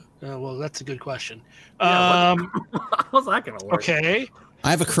 to... well, that's a good question. Yeah, how's that going to work? Okay. I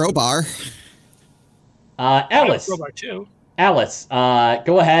have a crowbar. Alice, Crowbar too. Alice,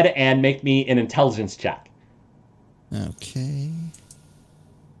 go ahead and make me an intelligence check. Okay.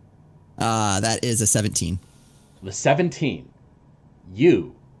 That is a 17. The 17.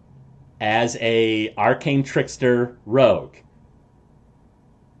 You, as a arcane trickster rogue,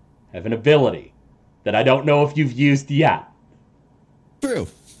 have an ability that I don't know if you've used yet. True.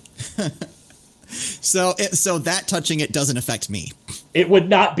 So that touching it doesn't affect me. It would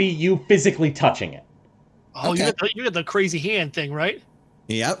not be you physically touching it. Oh, Okay. you got the crazy hand thing, right?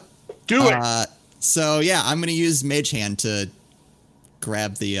 Yep. Do it. So yeah, I'm gonna use Mage Hand to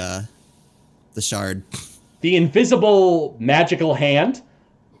grab the shard. The invisible magical hand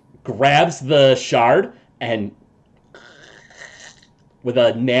grabs the shard and with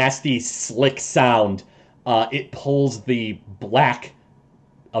a nasty, slick sound, it pulls the black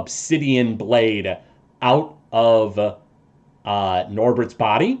obsidian blade out of Norbert's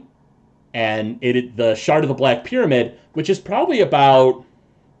body, and the shard of the Black Pyramid, which is probably about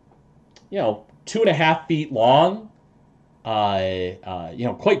 2.5 feet long,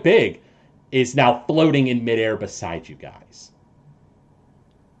 quite big, is now floating in midair beside you guys.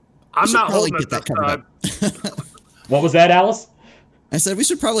 I'm not holding get that covered up. What was that, Alice? I said we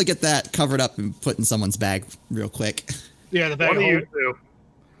should probably get that covered up and put in someone's bag real quick. Yeah, the bag What of do you holding.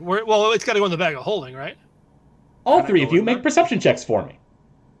 do? Well, it's got to go in the bag of holding, right? All three of you make perception checks for me.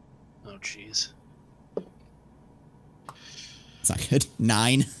 Oh, jeez. It's not good.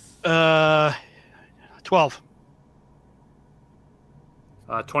 9. 12.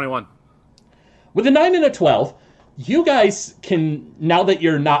 21. With a 9 and a 12, you guys can, now that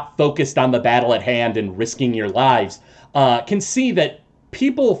you're not focused on the battle at hand and risking your lives, can see that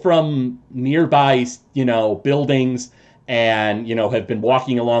people from nearby, buildings and, have been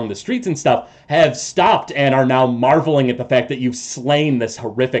walking along the streets and stuff have stopped and are now marveling at the fact that you've slain this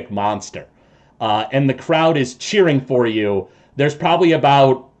horrific monster. And the crowd is cheering for you. There's probably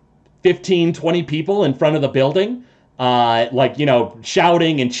about 15, 20 people in front of the building,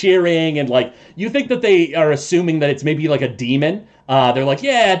 shouting and cheering. And, you think that they are assuming that it's maybe like a demon. They're like,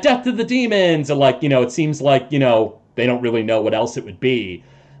 yeah, death to the demons. And, it seems like, they don't really know what else it would be.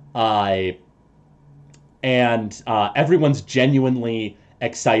 And everyone's genuinely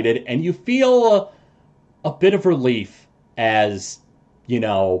excited. And you feel a bit of relief as,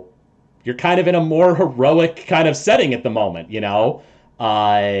 you're kind of in a more heroic kind of setting at the moment,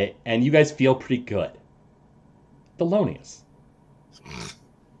 and you guys feel pretty good. Thelonious,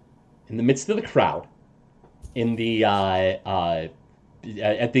 in the midst of the crowd, in the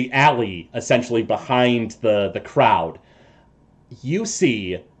at the alley, essentially behind the crowd, you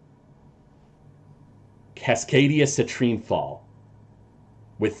see Cascadia Citrinefall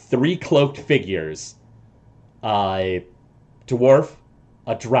with 3 cloaked figures, a dwarf,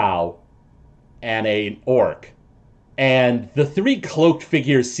 a drow, and an orc. And the 3 cloaked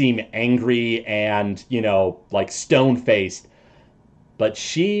figures seem angry and, stone-faced. But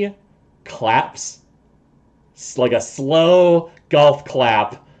she claps like a slow golf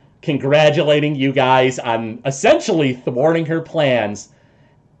clap, congratulating you guys on essentially thwarting her plans.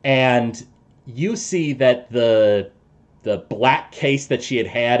 And you see that the black case that she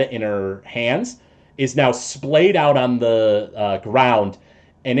had in her hands is now splayed out on the ground.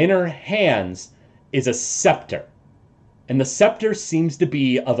 And in her hands is a scepter. And the scepter seems to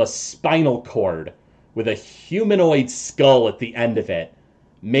be of a spinal cord with a humanoid skull at the end of it,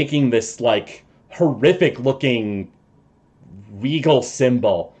 making this, horrific-looking regal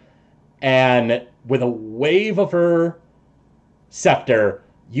symbol. And with a wave of her scepter,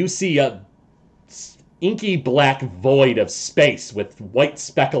 you see a inky black void of space with white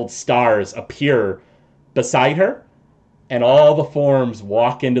speckled stars appear beside her. And all the forms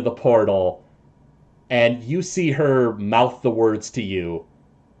walk into the portal, and you see her mouth the words to you,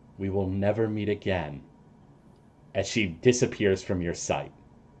 "We will never meet again," as she disappears from your sight.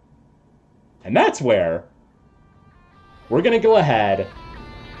 And that's where we're going to go ahead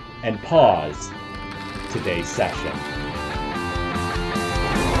and pause today's session.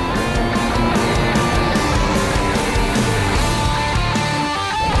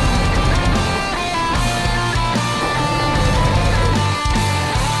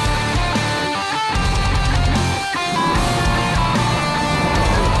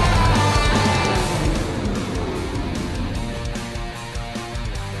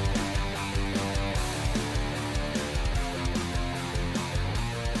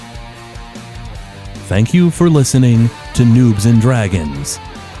 Thank you for listening to Noobs and Dragons.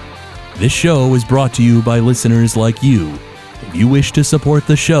 This show is brought to you by listeners like you. If you wish to support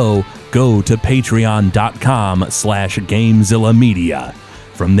the show, go to patreon.com/Gamezilla Media.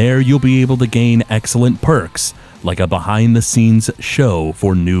 From there, you'll be able to gain excellent perks, like a behind-the-scenes show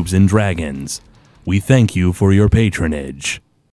for Noobs and Dragons. We thank you for your patronage.